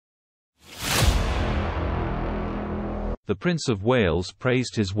The Prince of Wales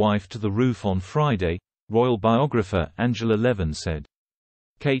praised his wife to the roof on Friday, royal biographer Angela Levin said.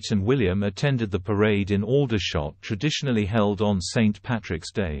 Kate and William attended the parade in Aldershot traditionally held on St.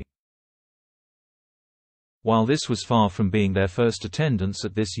 Patrick's Day. While this was far from being their first attendance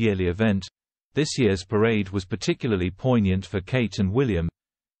at this yearly event, this year's parade was particularly poignant for Kate and William,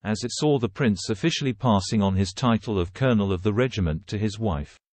 as it saw the prince officially passing on his title of Colonel of the regiment to his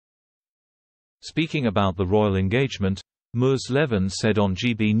wife. Speaking about the royal engagement, Ms. Levin said on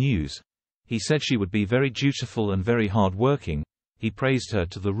GB News, "He said she would be very dutiful and very hard-working. He praised her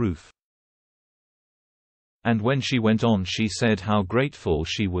to the roof. And when she went on she said how grateful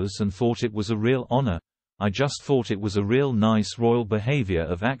she was and thought it was a real honor. I just thought it was a real nice royal behavior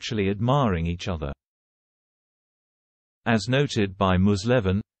of actually admiring each other." As noted by Ms.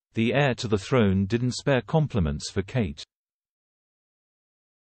 Levin, the heir to the throne didn't spare compliments for Kate.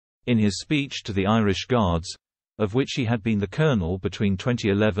 In his speech to the Irish Guards, of which he had been the colonel between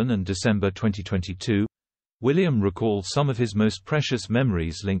 2011 and December 2022, William recalled some of his most precious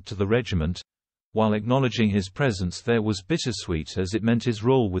memories linked to the regiment, while acknowledging his presence there was bittersweet as it meant his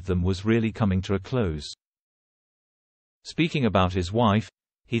role with them was really coming to a close. Speaking about his wife,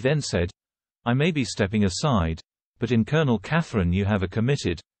 he then said, "I may be stepping aside, but in Colonel Catherine you have a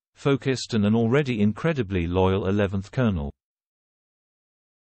committed, focused and an already incredibly loyal 11th Colonel.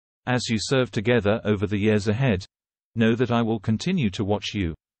 As you serve together over the years ahead, know that I will continue to watch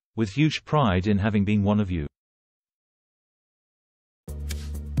you, with huge pride in having been one of you."